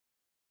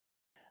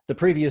The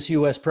previous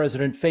U.S.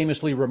 president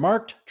famously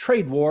remarked,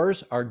 "Trade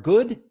wars are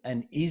good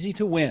and easy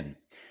to win."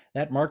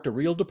 That marked a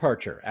real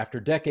departure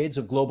after decades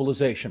of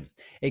globalization.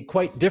 A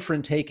quite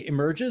different take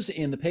emerges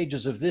in the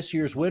pages of this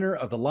year's winner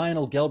of the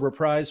Lionel Gelber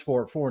Prize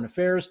for Foreign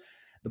Affairs.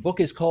 The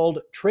book is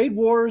called "Trade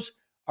Wars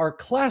Are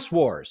Class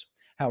Wars: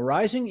 How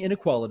Rising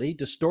Inequality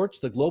Distorts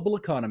the Global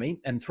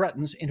Economy and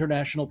Threatens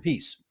International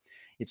Peace."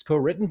 It's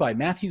co-written by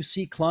Matthew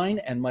C. Klein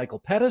and Michael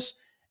Pettis,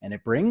 and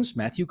it brings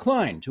Matthew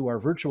Klein to our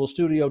virtual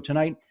studio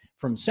tonight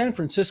from San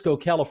Francisco,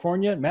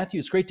 California. Matthew,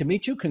 it's great to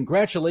meet you.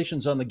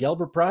 Congratulations on the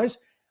Gelber Prize.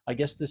 I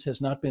guess this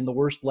has not been the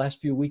worst last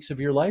few weeks of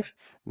your life?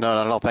 No,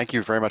 not at all. Thank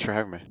you very much for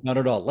having me. Not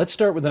at all. Let's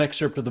start with an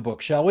excerpt of the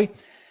book, shall we?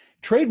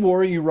 Trade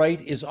war, you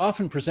write, is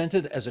often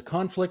presented as a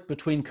conflict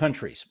between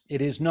countries.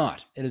 It is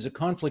not. It is a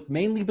conflict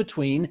mainly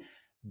between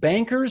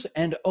bankers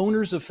and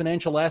owners of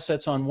financial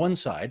assets on one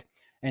side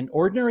and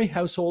ordinary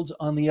households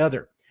on the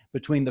other,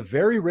 between the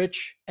very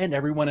rich and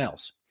everyone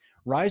else.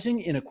 Rising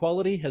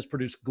inequality has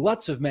produced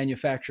gluts of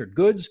manufactured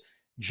goods,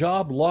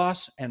 job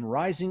loss, and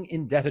rising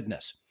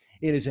indebtedness.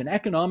 It is an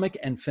economic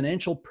and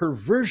financial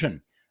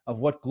perversion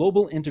of what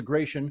global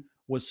integration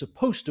was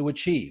supposed to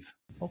achieve.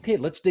 Okay,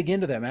 let's dig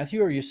into that.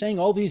 Matthew, are you saying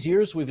all these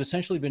years we've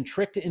essentially been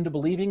tricked into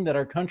believing that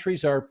our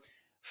countries are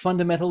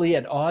fundamentally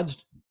at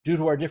odds due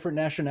to our different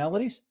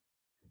nationalities?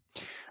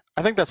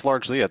 I think that's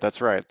largely it.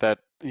 That's right. That,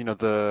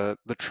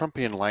 the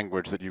Trumpian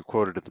language that you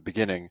quoted at the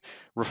beginning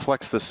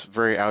reflects this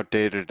very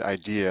outdated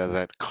idea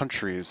that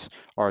countries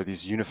are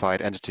these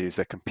unified entities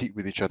that compete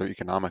with each other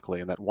economically,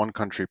 and that one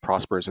country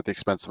prospers at the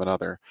expense of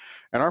another.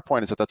 And our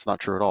point is that that's not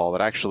true at all,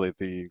 that actually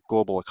the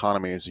global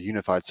economy is a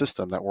unified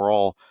system, that we're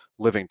all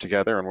living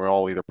together and we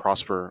all either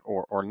prosper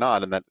or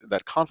not, and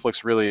that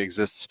conflicts really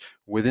exists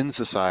within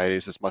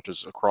societies as much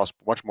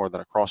more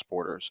than across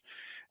borders.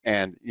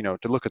 And,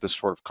 to look at this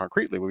sort of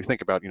concretely, when we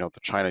think about, the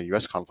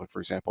China-US conflict, for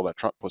example, that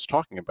Trump was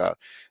talking about,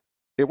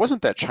 it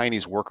wasn't that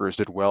Chinese workers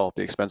did well at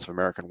the expense of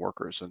American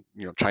workers and,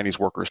 Chinese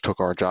workers took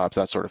our jobs,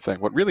 that sort of thing.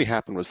 What really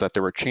happened was that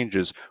there were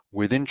changes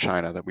within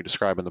China that we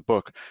describe in the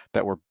book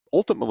that were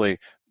ultimately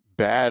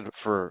bad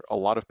for a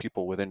lot of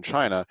people within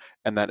China,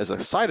 and that as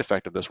a side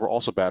effect of this were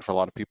also bad for a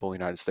lot of people in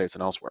the United States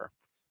and elsewhere.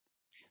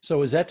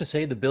 So is that to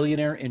say the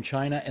billionaire in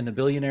China and the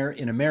billionaire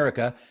in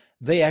America,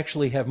 they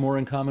actually have more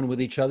in common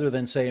with each other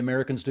than, say,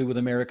 Americans do with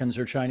Americans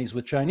or Chinese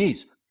with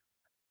Chinese?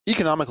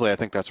 Economically, I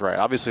think that's right.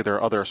 Obviously, there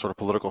are other sort of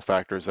political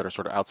factors that are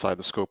sort of outside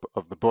the scope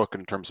of the book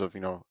in terms of,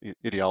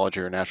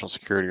 ideology or national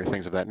security or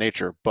things of that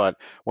nature. But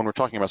when we're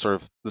talking about sort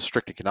of the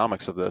strict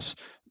economics of this,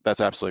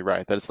 that's absolutely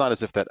right. That it's not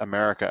as if that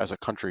America as a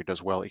country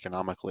does well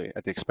economically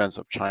at the expense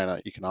of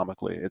China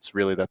economically. It's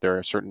really that there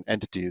are certain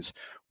entities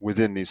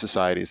within these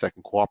societies that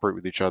can cooperate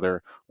with each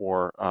other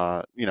or,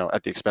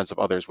 at the expense of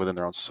others within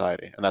their own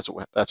society. And that's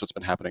what's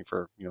been happening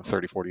for,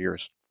 30, 40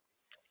 years.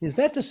 Is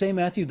that to say,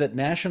 Matthew, that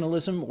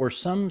nationalism or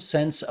some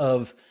sense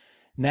of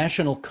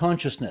national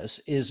consciousness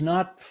is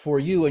not for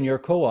you and your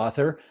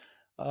co-author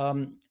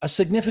a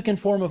significant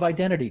form of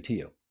identity to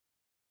you?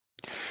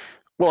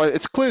 Well,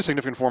 it's clearly a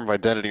significant form of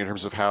identity in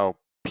terms of how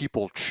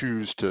people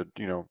choose to,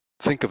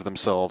 think of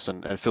themselves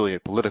and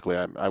affiliate politically.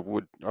 I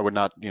would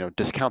not,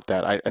 discount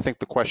that. I think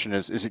the question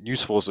is it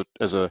useful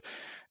as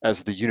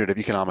the unit of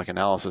economic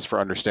analysis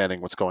for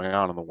understanding what's going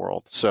on in the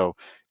world? So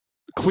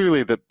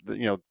clearly,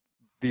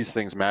 these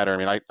things matter. I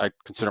mean, I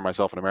consider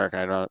myself an American.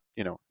 I'm not,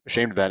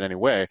 ashamed of that in any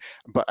way.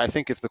 But I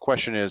think if the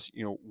question is,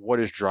 what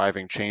is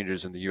driving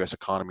changes in the U.S.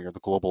 economy or the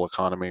global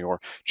economy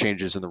or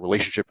changes in the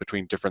relationship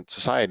between different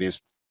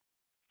societies,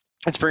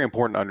 it's very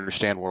important to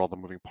understand what all the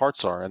moving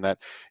parts are, and that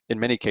in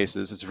many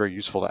cases it's very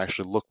useful to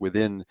actually look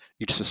within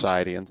each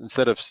society, and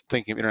instead of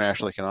thinking of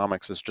international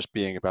economics as just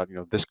being about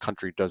this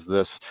country does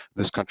this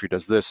country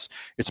does this,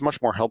 it's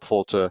much more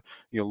helpful to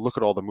look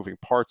at all the moving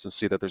parts and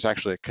see that there's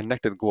actually a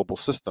connected global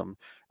system,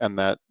 and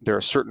that there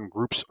are certain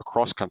groups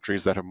across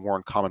countries that have more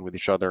in common with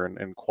each other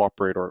and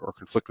cooperate or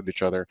conflict with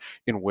each other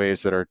in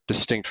ways that are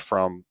distinct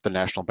from the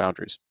national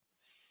boundaries.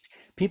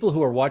 People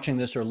who are watching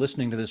this or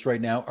listening to this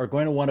right now are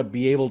going to want to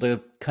be able to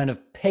kind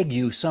of peg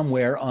you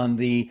somewhere on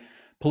the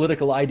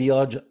political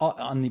ideology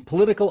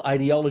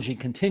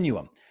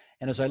continuum.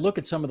 And as I look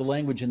at some of the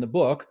language in the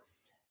book,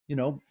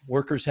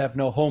 workers have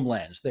no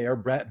homelands. They are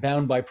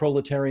bound by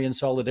proletarian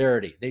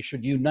solidarity. They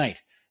should unite.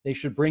 They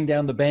should bring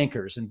down the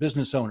bankers and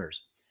business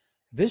owners.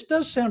 This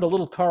does sound a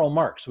little Karl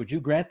Marx. Would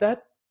you grant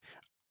that?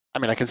 I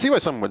mean, I can see why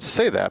someone would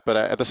say that, but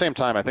at the same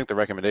time, I think the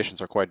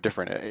recommendations are quite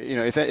different.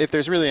 If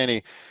there's really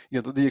any,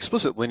 the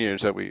explicit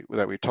lineage that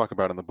we talk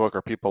about in the book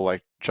are people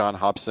like John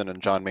Hobson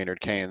and John Maynard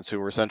Keynes, who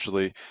were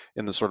essentially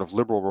in the sort of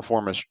liberal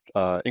reformist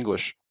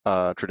English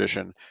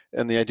tradition,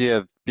 and the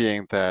idea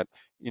being that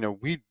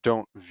we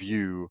don't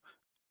view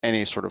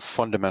any sort of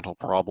fundamental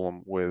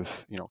problem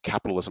with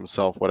capitalism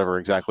itself, whatever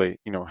exactly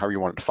however you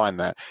want to define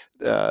that.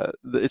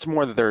 It's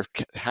more that there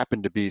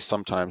happen to be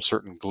sometimes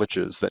certain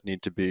glitches that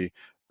need to be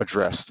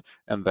addressed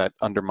and that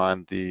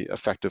undermine the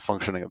effective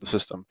functioning of the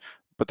system.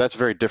 But that's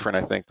very different,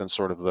 I think, than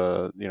sort of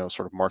the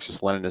sort of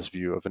Marxist-Leninist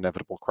view of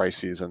inevitable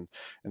crises and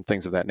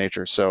things of that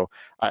nature. So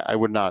I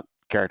would not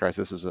characterize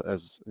this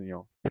as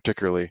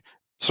particularly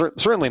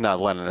certainly not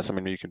Leninist. I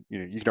mean, you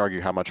can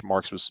argue how much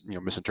Marx was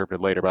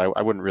misinterpreted later, but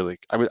I wouldn't really.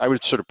 I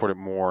would sort of put it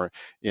more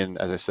in,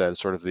 as I said,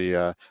 sort of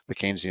the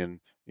Keynesian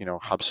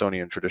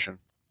Hobsonian tradition.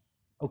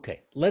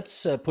 Okay,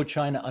 let's put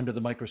China under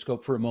the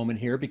microscope for a moment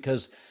here,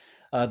 because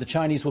the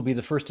Chinese will be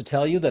the first to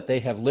tell you that they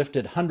have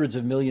lifted hundreds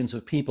of millions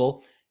of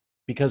people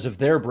because of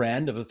their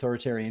brand of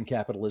authoritarian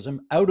capitalism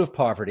out of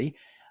poverty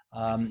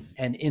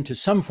and into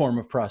some form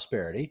of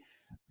prosperity.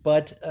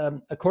 But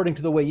according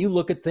to the way you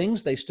look at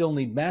things, they still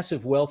need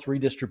massive wealth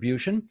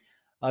redistribution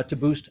to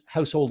boost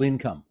household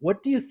income.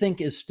 What do you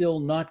think is still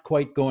not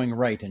quite going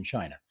right in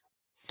China?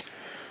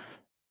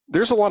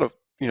 There's a lot of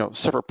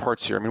separate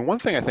parts here. I mean, one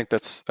thing I think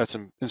that's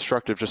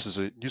instructive, just as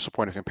a useful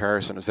point of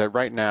comparison, is that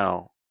right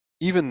now,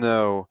 even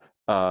though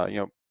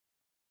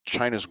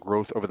China's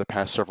growth over the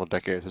past several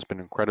decades has been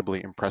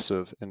incredibly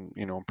impressive in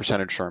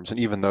percentage terms, and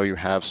even though you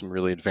have some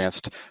really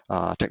advanced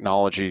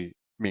technology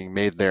being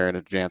made there and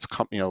advanced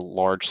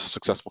large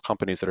successful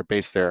companies that are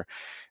based there,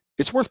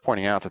 it's worth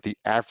pointing out that the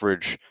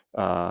average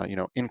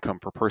income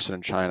per person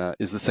in China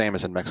is the same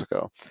as in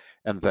Mexico,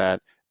 and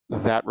that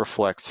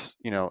reflects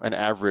an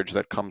average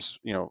that comes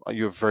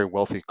you have very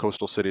wealthy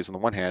coastal cities on the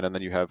one hand, and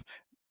then you have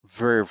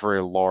very,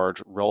 very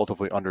large,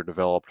 relatively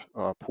underdeveloped,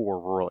 poor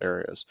rural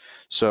areas.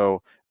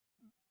 So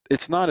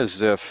it's not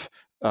as if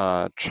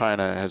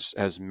China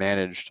has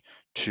managed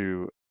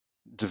to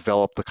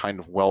develop the kind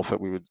of wealth that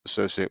we would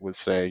associate with,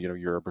 say,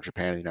 Europe or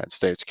Japan, the United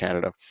States,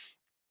 Canada.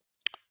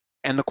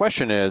 And the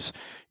question is,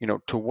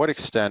 to what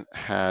extent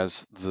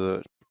have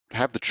the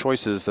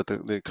choices that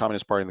the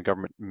Communist Party and the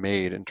government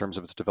made in terms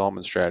of its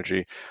development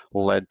strategy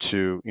led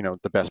to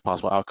the best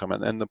possible outcome?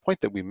 And the point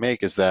that we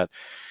make is that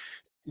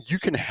you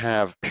can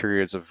have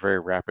periods of very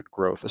rapid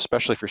growth,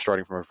 especially if you're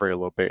starting from a very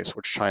low base,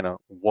 which China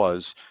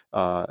was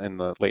in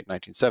the late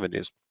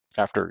 1970s,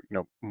 after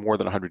more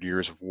than 100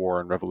 years of war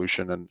and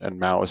revolution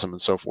and Maoism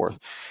and so forth.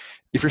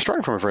 If you're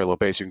starting from a very low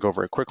base, you can go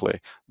very quickly.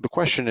 The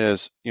question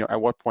is, at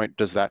what point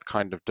does that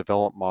kind of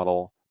development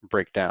model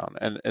break down?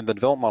 And the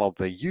development model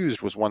they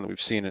used was one that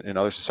we've seen in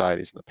other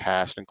societies in the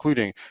past,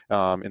 including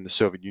in the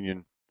Soviet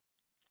Union,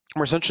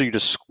 where essentially you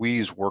just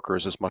squeeze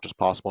workers as much as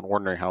possible in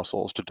ordinary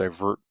households to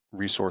divert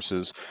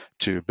resources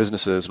to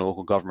businesses and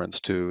local governments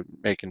to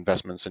make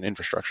investments in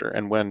infrastructure.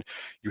 And when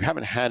you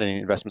haven't had any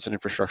investments in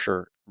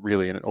infrastructure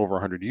really in over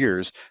 100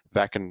 years,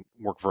 that can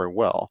work very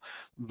well.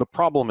 The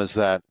problem is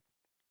that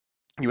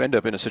you end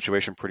up in a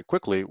situation pretty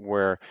quickly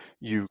where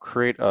you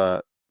create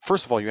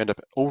first of all, you end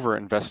up over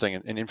investing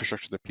in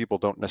infrastructure that people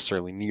don't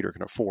necessarily need or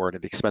can afford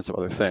at the expense of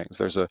other things.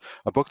 There's a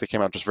book that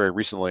came out just very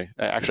recently,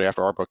 actually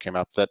after our book came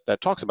out,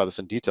 that talks about this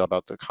in detail,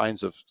 about the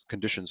kinds of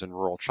conditions in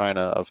rural China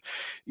of,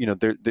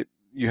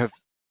 you have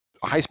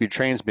high-speed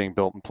trains being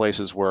built in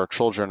places where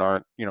children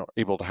aren't,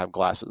 able to have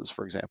glasses,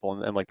 for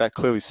example, and like that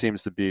clearly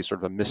seems to be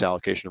sort of a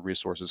misallocation of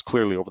resources.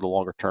 Clearly, over the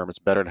longer term, it's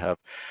better to have,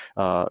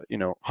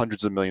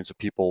 hundreds of millions of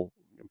people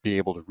be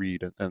able to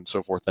read and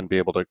so forth than be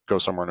able to go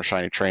somewhere on a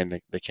shiny train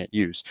they can't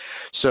use.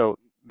 So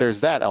there's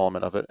that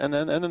element of it, and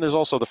then there's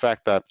also the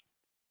fact that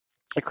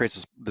it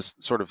creates this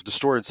sort of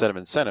distorted set of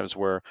incentives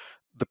where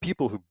the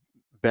people who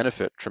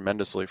benefit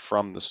tremendously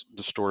from this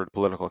distorted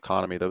political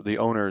economy, the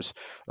owners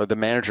or the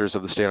managers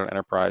of the state-owned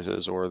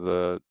enterprises or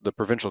the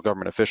provincial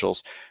government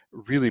officials,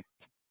 really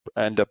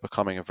end up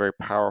becoming a very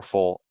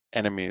powerful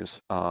enemies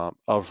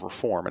of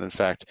reform. And in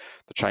fact,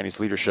 the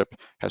Chinese leadership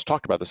has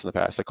talked about this in the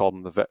past. They called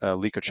them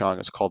Li Keqiang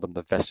has called them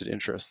the vested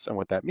interests. And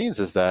what that means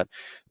is that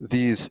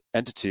these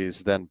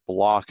entities then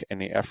block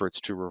any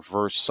efforts to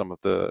reverse some of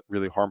the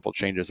really harmful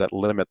changes that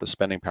limit the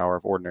spending power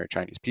of ordinary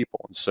Chinese people.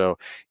 And so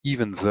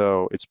even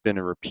though it's been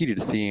a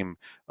repeated theme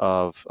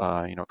of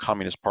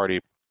Communist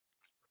Party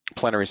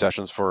plenary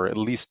sessions for at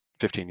least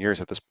 15 years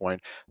at this point,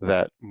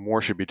 that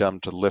more should be done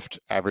to lift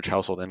average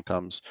household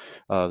incomes,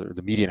 the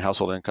median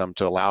household income,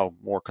 to allow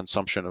more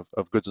consumption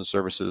of goods and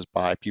services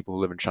by people who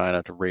live in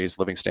China, to raise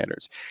living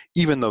standards.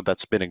 Even though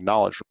that's been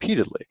acknowledged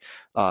repeatedly,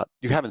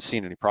 you haven't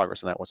seen any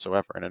progress in that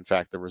whatsoever. And in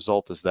fact, the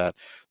result is that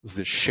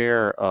the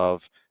share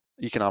of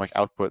economic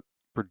output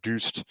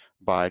produced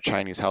by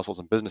Chinese households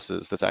and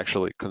businesses that's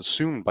actually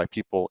consumed by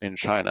people in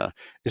China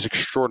is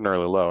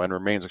extraordinarily low and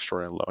remains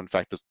extraordinarily low. In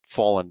fact, it's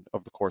fallen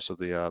over the course of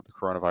the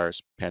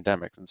coronavirus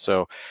pandemic. And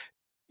so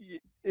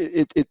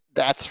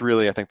that's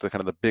really, I think, the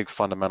kind of the big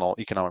fundamental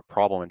economic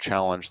problem and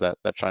challenge that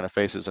China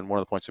faces. And one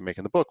of the points we make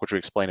in the book, which we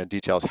explain in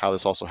detail, is how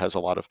this also has a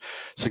lot of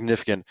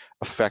significant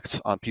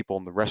effects on people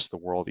in the rest of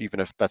the world, even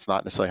if that's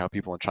not necessarily how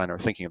people in China are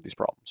thinking of these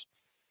problems.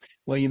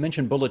 Well, you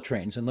mentioned bullet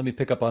trains, and let me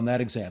pick up on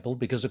that example,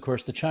 because, of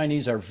course, the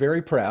Chinese are very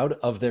proud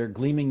of their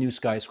gleaming new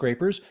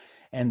skyscrapers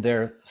and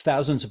their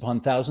thousands upon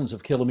thousands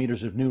of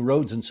kilometers of new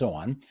roads and so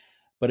on.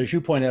 But as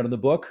you point out in the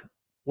book,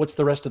 what's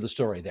the rest of the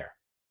story there?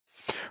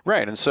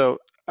 Right. And so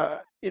A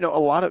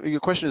lot of your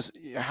question is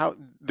how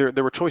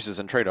there were choices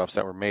and trade-offs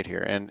that were made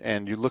here,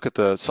 and you look at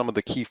the some of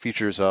the key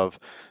features of,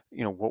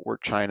 what were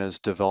China's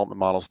development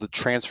models, the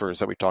transfers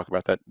that we talk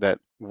about that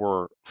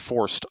were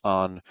forced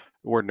on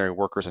ordinary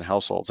workers and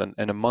households, and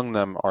among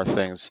them are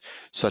things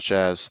such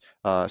as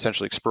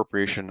essentially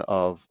expropriation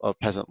of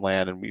peasant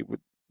land, and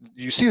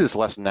you see this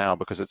less now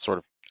because it's sort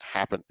of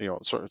happened,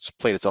 sort of it's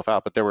played itself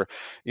out, but there were,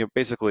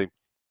 basically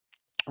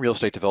real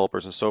estate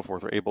developers and so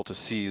forth are able to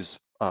seize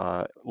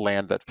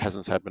land that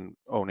peasants had been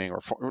owning,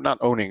 or not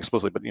owning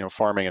explicitly, but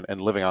farming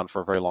and living on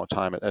for a very long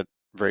time at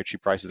very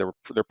cheap prices. There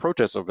are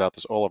protests about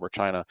this all over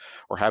China,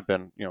 or have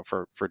been,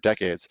 for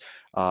decades,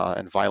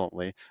 and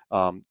violently.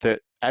 That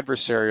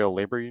adversarial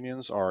labor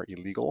unions are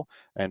illegal,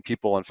 and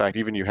people, in fact,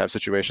 even you have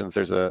situations.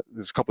 There's a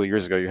couple of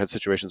years ago, you had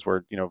situations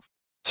where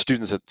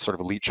students at sort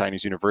of elite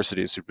Chinese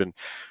universities who've been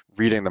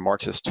reading the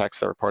Marxist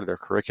texts that were part of their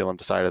curriculum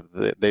decided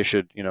that they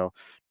should,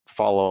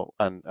 follow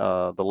on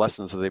the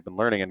lessons that they've been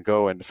learning and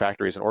go into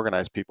factories and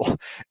organize people,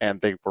 and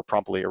they were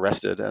promptly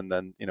arrested and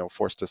then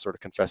forced to sort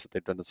of confess that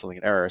they'd done something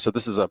in error. So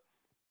this is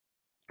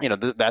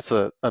that's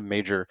a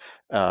major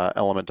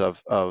element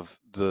of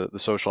the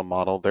social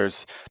model.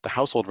 There's the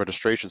household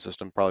registration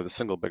system, probably the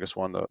single biggest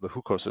one, the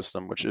hukou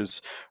system, which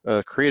is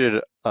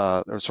created,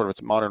 or sort of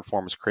its modern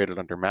form is created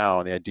under Mao,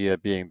 and the idea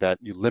being that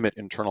you limit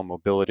internal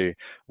mobility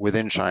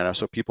within China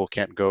so people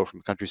can't go from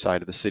the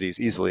countryside to the cities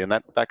easily, and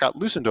that got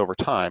loosened over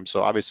time.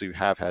 So obviously you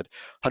have had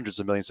hundreds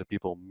of millions of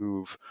people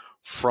move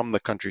from the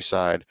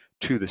countryside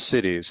to the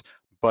cities,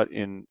 but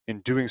in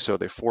doing so,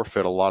 they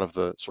forfeit a lot of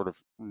the sort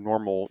of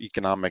normal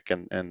economic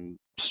and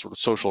sort of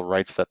social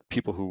rights that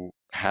people who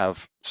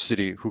have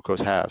city hukou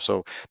have.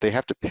 So they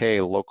have to pay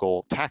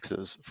local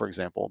taxes, for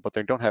example, but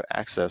they don't have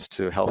access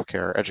to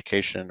healthcare,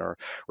 education, or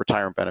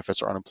retirement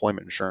benefits, or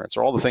unemployment insurance,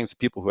 or all the things that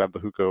people who have the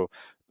hukou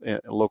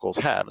locals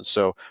have. And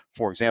so,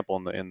 for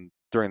example,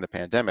 during the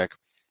pandemic,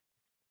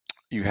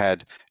 you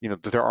had,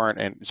 there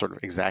aren't any sort of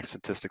exact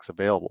statistics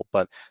available,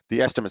 but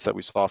the estimates that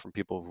we saw from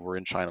people who were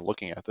in China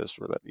looking at this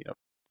were that,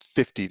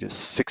 50 to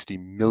 60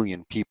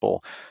 million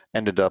people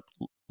ended up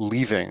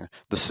leaving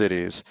the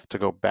cities to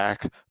go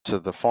back to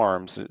the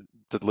farms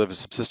to live as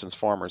subsistence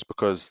farmers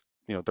because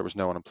there was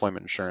no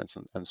unemployment insurance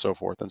and so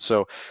forth. And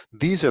so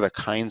these are the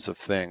kinds of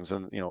things,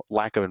 and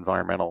lack of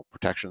environmental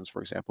protections,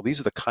 for example, these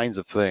are the kinds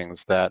of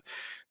things that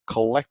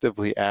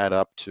collectively add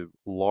up to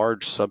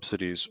large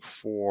subsidies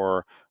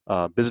for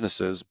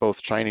businesses,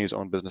 both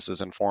Chinese-owned businesses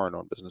and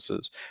foreign-owned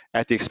businesses,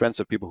 at the expense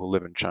of people who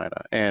live in China.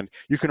 And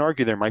you can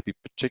argue there might be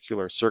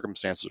particular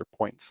circumstances or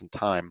points in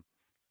time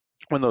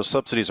when those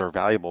subsidies are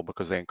valuable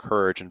because they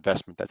encourage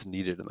investment that's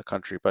needed in the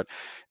country. But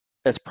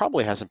it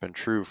probably hasn't been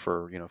true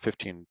for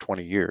 15,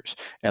 20 years,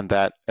 and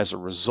that as a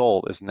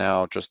result is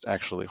now just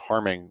actually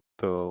harming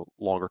the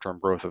longer term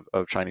growth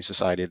of Chinese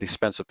society at the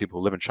expense of people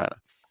who live in China.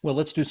 Well,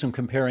 let's do some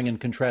comparing and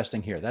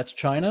contrasting here. That's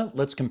China.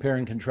 Let's compare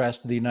and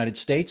contrast to the United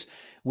States,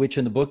 which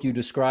in the book you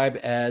describe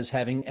as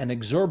having an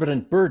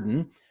exorbitant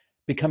burden,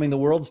 becoming the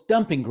world's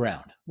dumping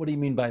ground. What do you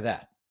mean by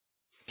that?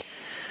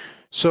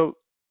 So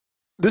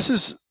this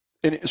is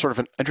sort of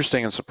an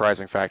interesting and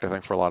surprising fact, I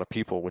think, for a lot of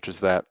people, which is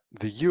that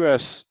the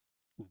US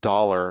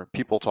dollar,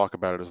 people talk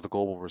about it as the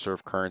global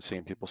reserve currency,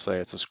 and people say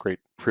it's this great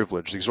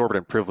privilege. The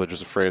exorbitant privilege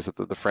is a phrase that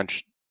the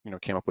French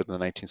came up with in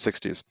the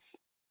 1960s.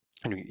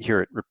 And you hear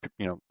it,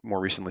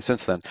 more recently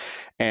since then.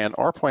 And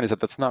our point is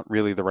that that's not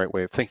really the right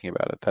way of thinking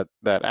about it.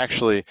 That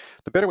actually,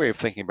 the better way of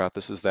thinking about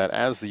this is that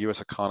as the U.S.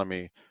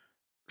 economy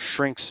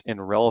shrinks in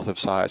relative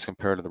size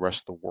compared to the rest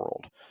of the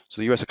world, so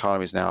the U.S.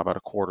 economy is now about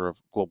a quarter of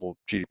global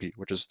GDP,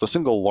 which is the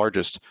single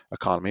largest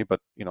economy,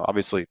 but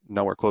obviously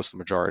nowhere close to the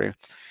majority.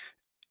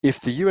 If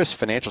the U.S.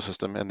 financial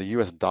system and the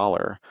U.S.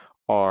 dollar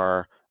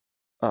are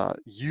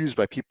used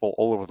by people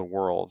all over the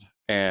world,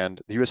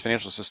 and the U.S.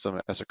 financial system,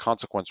 as a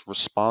consequence,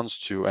 responds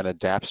to and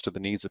adapts to the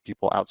needs of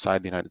people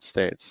outside the United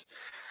States,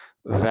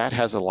 that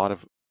has a lot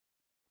of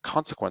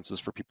consequences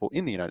for people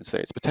in the United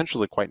States,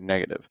 potentially quite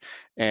negative.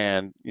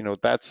 And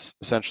that's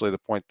essentially the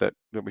point that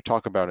we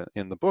talk about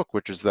in the book,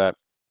 which is that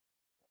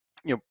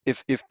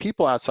if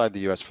people outside the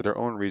U.S. for their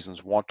own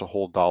reasons want to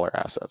hold dollar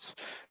assets,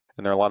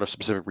 and there are a lot of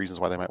specific reasons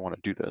why they might want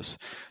to do this,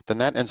 then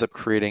that ends up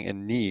creating a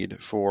need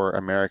for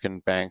American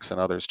banks and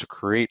others to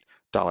create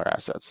dollar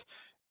assets.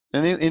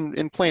 And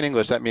in plain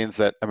English, that means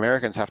that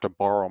Americans have to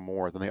borrow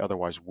more than they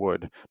otherwise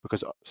would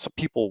because some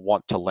people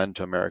want to lend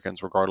to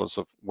Americans regardless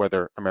of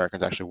whether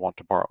Americans actually want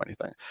to borrow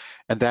anything.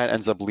 And that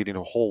ends up leading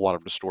to a whole lot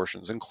of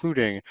distortions,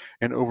 including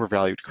an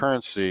overvalued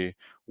currency,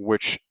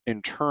 which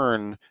in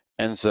turn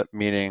ends up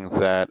meaning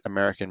that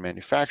American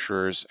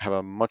manufacturers have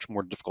a much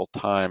more difficult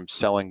time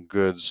selling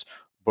goods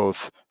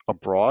both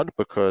abroad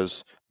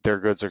because their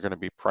goods are going to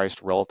be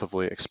priced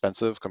relatively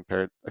expensively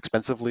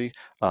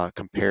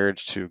compared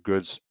to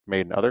goods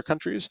made in other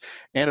countries.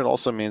 And it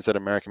also means that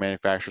American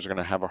manufacturers are going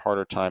to have a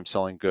harder time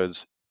selling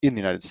goods in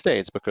the United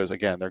States because,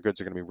 again, their goods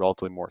are going to be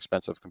relatively more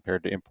expensive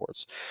compared to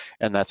imports.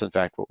 And that's, in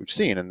fact, what we've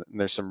seen. And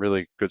there's some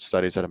really good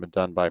studies that have been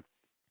done by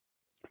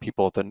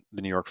people at the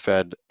New York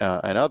Fed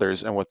and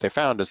others. And what they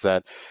found is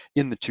that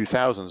in the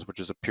 2000s, which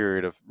is a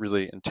period of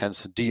really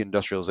intense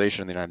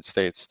deindustrialization in the United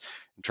States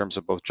in terms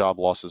of both job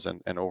losses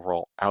and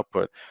overall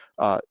output,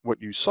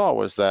 what you saw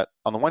was that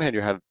on the one hand,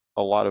 you had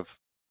a lot of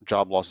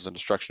job losses and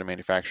destruction of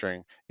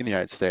manufacturing in the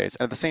United States.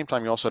 And at the same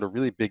time, you also had a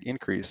really big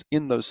increase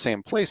in those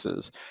same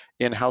places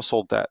in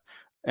household debt.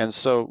 And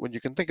so when you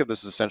can think of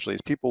this essentially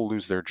as people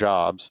lose their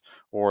jobs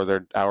or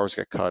their hours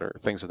get cut or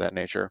things of that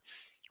nature,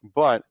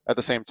 but at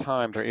the same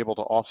time, they're able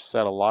to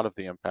offset a lot of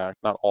the impact,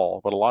 not all,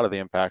 but a lot of the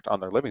impact on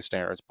their living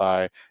standards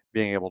by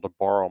being able to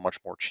borrow much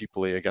more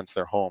cheaply against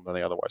their home than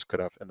they otherwise could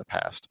have in the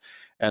past.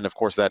 And of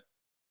course, that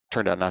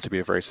turned out not to be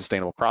a very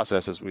sustainable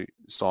process as we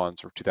saw in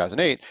sort of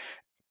 2008,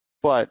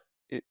 but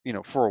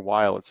for a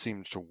while it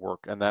seemed to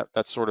work, and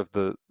that's sort of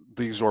the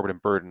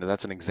exorbitant burden.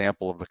 That's an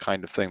example of the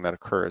kind of thing that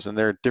occurs, and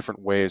there are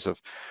different ways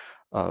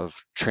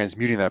of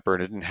transmuting that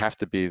burden. It didn't have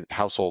to be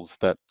households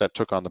that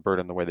took on the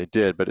burden the way they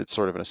did, but it's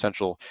sort of an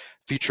essential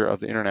feature of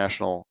the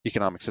international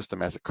economic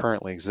system as it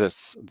currently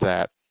exists,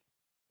 that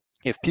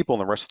if people in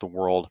the rest of the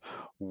world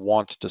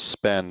want to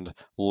spend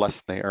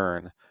less than they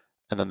earn,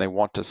 and then they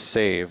want to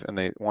save and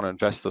they want to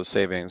invest those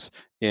savings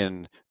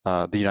in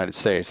the United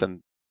States,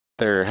 then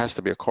there has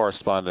to be a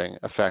corresponding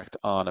effect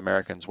on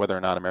Americans, whether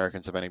or not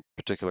Americans have any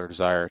particular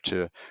desire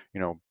to,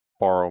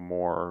 borrow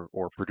more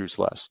or produce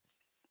less.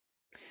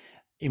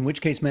 In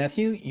which case,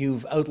 Matthew,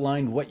 you've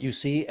outlined what you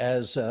see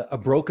as a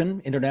broken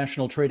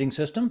international trading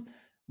system.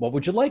 What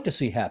would you like to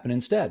see happen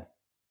instead?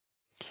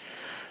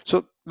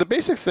 So the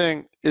basic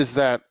thing is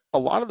that a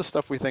lot of the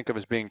stuff we think of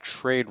as being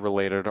trade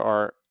related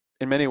are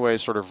in many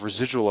ways sort of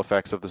residual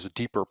effects of this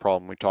deeper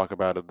problem we talk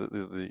about, of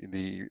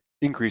the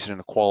increase in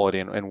inequality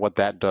and what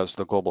that does to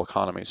the global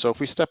economy. So if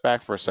we step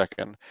back for a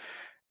second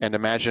and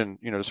imagine,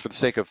 just for the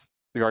sake of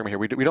the argument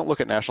here, we don't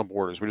look at national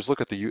borders. We just look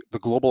at the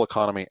global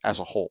economy as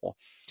a whole.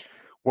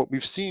 What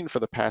we've seen for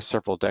the past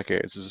several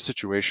decades is a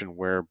situation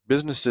where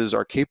businesses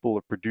are capable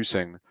of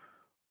producing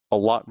a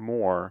lot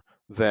more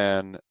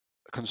than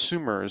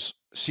consumers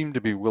seem to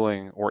be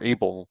willing or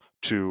able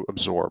to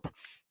absorb.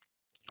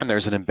 And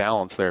there's an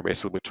imbalance there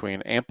basically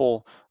between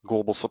ample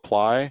global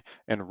supply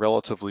and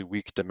relatively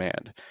weak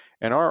demand.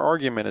 And our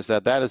argument is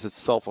that that is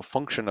itself a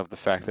function of the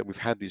fact that we've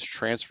had these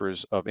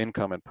transfers of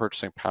income and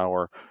purchasing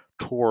power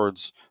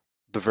towards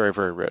the very,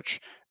 very rich.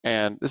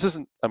 And this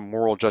isn't a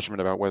moral judgment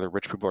about whether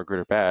rich people are good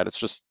or bad. It's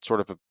just sort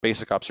of a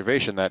basic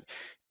observation that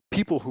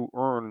people who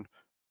earn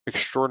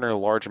extraordinarily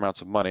large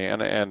amounts of money,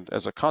 and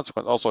as a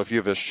consequence, also if you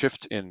have a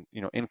shift in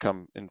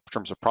income in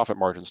terms of profit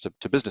margins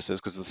to businesses,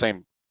 because it's the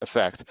same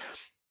effect,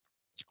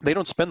 they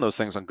don't spend those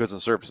things on goods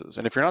and services.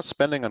 And if you're not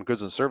spending on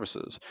goods and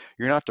services,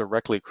 you're not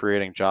directly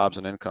creating jobs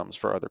and incomes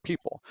for other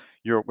people.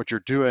 What you're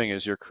doing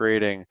is you're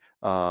creating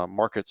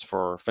markets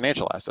for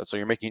financial assets. So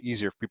you're making it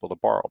easier for people to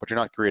borrow, but you're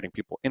not creating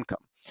people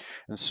income.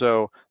 And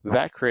so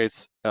that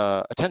creates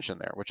a tension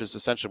there, which is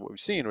essentially what we've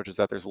seen, which is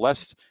that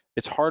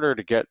it's harder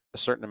to get a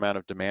certain amount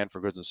of demand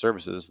for goods and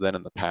services than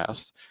in the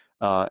past.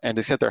 And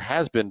except there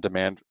has been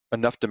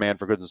enough demand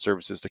for goods and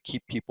services to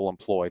keep people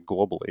employed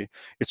globally,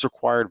 it's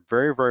required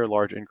very, very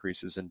large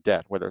increases in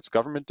debt, whether it's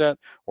government debt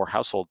or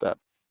household debt.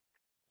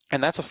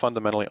 And that's a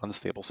fundamentally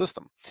unstable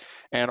system.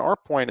 And our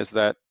point is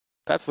that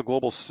that's the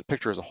global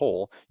picture as a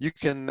whole. You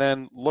can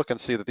then look and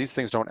see that these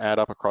things don't add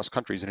up across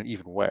countries in an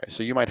even way.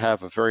 So you might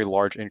have a very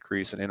large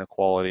increase in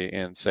inequality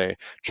in, say,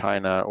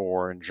 China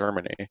or in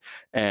Germany,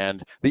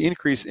 and the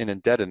increase in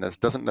indebtedness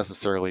doesn't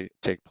necessarily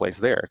take place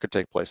there. It could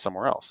take place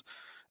somewhere else.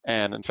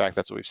 And in fact,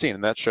 that's what we've seen.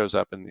 And that shows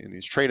up in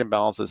these trade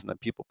imbalances, and then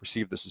people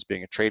perceive this as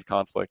being a trade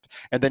conflict.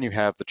 And then you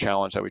have the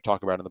challenge that we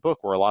talk about in the book,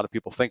 where a lot of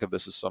people think of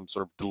this as some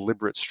sort of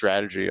deliberate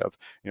strategy of,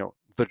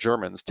 the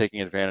Germans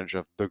taking advantage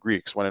of the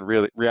Greeks, when in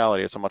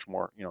reality, it's a much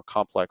more,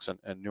 complex and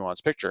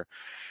nuanced picture.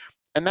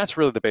 And that's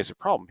really the basic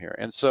problem here.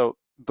 And so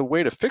the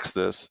way to fix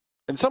this,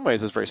 in some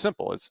ways, is very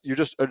simple. It's you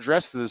just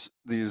address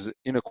these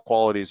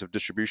inequalities of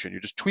distribution.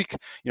 You just tweak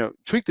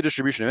the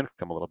distribution of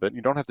income a little bit.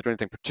 You don't have to do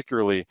anything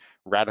particularly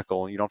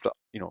radical. You don't have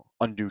to,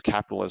 undo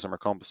capitalism or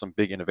come up with some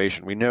big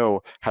innovation. We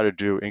know how to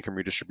do income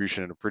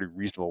redistribution in a pretty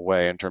reasonable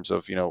way in terms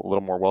of, a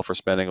little more welfare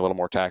spending, a little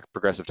more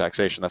progressive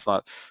taxation. That's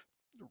not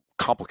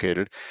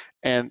complicated.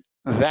 And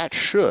that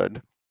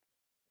should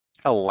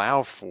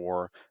allow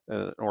for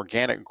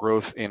organic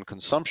growth in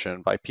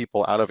consumption by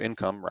people out of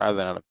income rather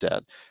than out of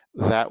debt.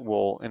 That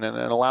will and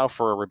allow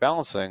for a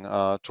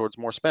rebalancing towards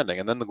more spending,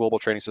 and then the global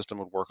trading system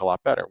would work a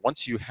lot better.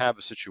 Once you have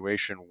a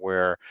situation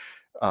where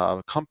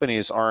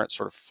companies aren't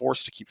sort of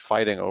forced to keep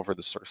fighting over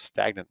this sort of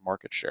stagnant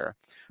market share,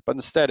 but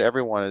instead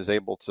everyone is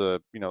able to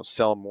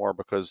sell more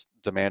because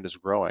demand is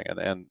growing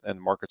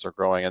and markets are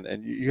growing,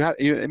 and you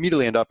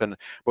immediately end up in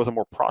both a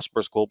more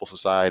prosperous global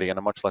society and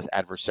a much less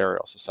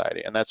adversarial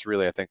society, and that's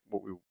really, I think,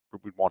 what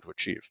we want to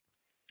achieve.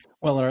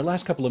 Well, in our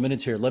last couple of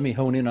minutes here, let me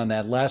hone in on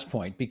that last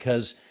point,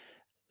 because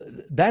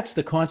that's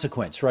the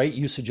consequence, right?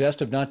 You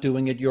suggest of not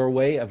doing it your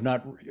way, of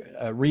not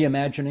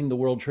reimagining the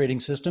world trading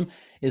system,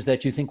 is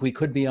that you think we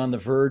could be on the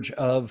verge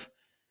of,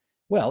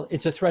 well,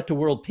 it's a threat to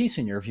world peace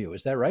in your view.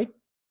 Is that right?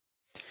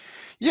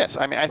 Yes,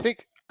 I mean, I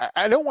think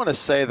I don't want to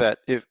say that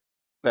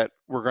that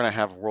we're going to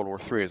have World War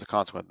III as a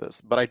consequence of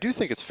this, but I do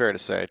think it's fair to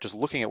say, just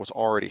looking at what's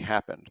already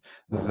happened,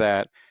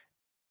 that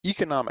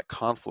economic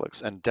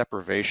conflicts and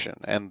deprivation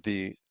and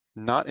the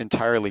not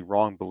entirely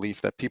wrong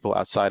belief that people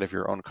outside of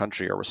your own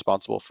country are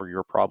responsible for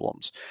your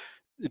problems,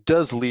 it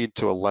does lead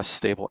to a less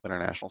stable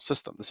international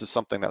system. This is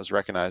something that was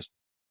recognized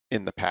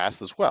in the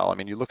past as well. I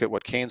mean, you look at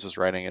what Keynes was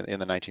writing in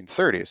the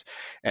 1930s,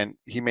 and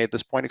he made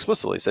this point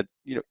explicitly. He said,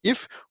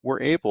 if we're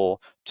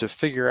able to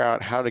figure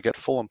out how to get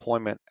full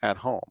employment at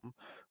home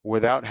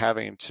without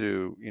having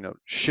to,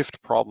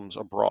 shift problems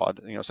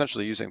abroad,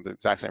 essentially using the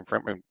exact same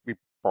framework, we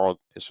borrowed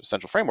his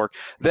essential framework,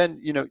 then,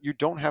 you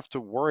don't have to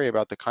worry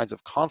about the kinds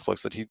of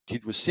conflicts that he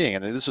was seeing.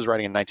 And this was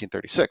writing in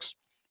 1936.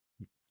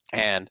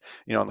 And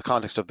in the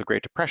context of the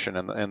Great Depression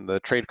and the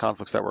trade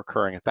conflicts that were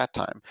occurring at that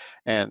time.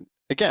 And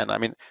again, I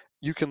mean,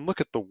 you can look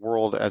at the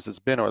world as it's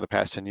been over the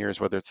past 10 years,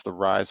 whether it's the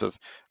rise of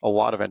a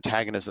lot of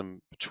antagonism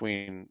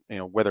between,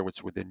 whether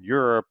it's within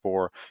Europe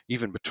or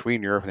even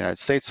between Europe and the United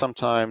States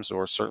sometimes,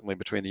 or certainly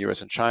between the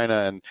US and China.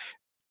 And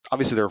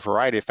obviously there are a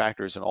variety of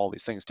factors in all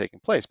these things taking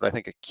place, but I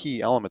think a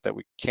key element that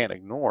we can't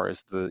ignore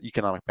is the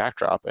economic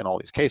backdrop in all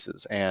these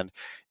cases. And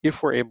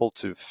if we're able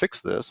to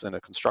fix this in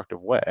a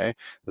constructive way,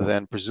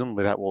 then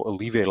presumably that will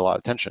alleviate a lot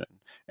of tension.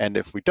 And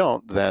if we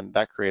don't, then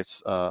that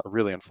creates a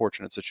really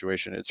unfortunate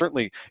situation. It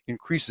certainly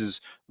increases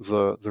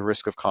the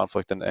risk of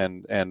conflict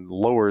and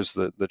lowers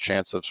the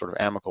chance of sort of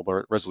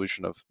amicable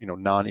resolution of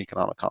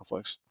non-economic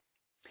conflicts.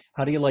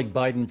 How do you like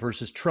Biden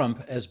versus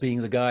Trump as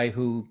being the guy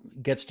who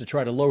gets to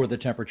try to lower the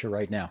temperature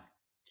right now?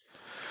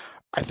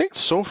 I think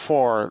so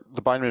far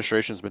the Biden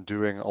administration has been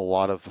doing a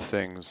lot of the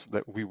things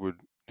that we would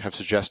have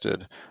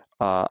suggested.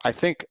 I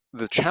think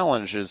the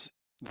challenge is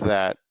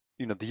that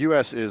the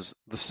U.S. is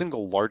the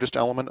single largest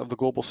element of the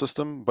global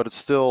system, but it's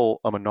still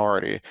a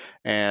minority.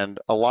 And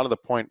a lot of the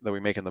point that we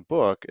make in the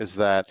book is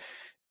that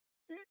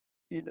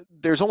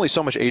there's only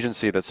so much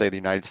agency that, say, the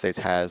United States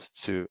has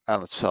to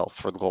on itself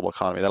for the global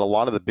economy. That a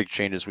lot of the big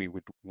changes we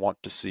would want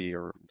to see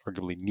or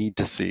arguably need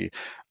to see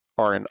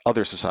are in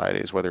other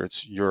societies, whether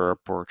it's Europe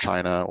or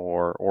China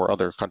or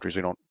other countries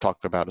we don't talk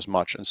about as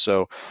much. And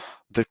so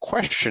the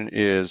question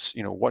is,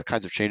 what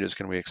kinds of changes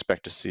can we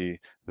expect to see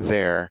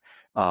there?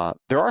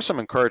 There are some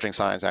encouraging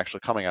signs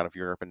actually coming out of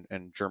Europe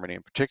and Germany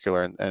in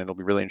particular, and it'll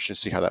be really interesting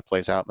to see how that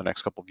plays out in the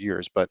next couple of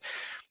years. But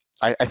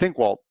I think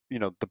while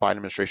the Biden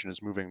administration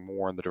is moving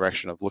more in the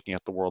direction of looking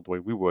at the world the way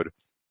we would,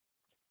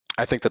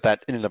 I think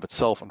that in and of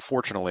itself,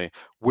 unfortunately,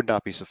 would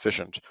not be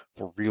sufficient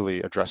for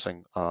really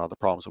addressing the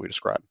problems that we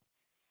describe.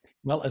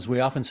 Well, as we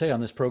often say on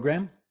this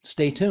program,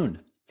 stay tuned.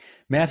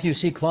 Matthew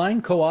C.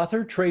 Klein,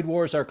 co-author, Trade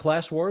Wars Are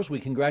Class Wars. We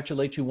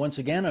congratulate you once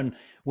again on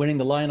winning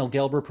the Lionel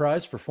Gelber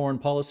Prize for Foreign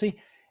Policy,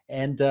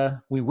 and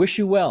we wish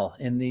you well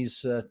in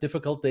these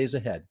difficult days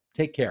ahead.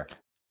 Take care.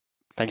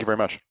 Thank you very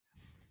much.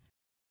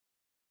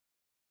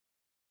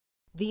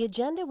 The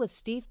Agenda with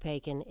Steve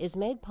Paikin is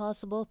made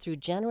possible through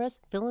generous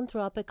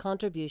philanthropic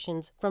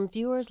contributions from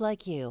viewers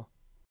like you.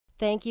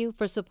 Thank you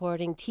for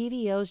supporting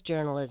TVO's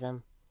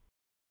journalism.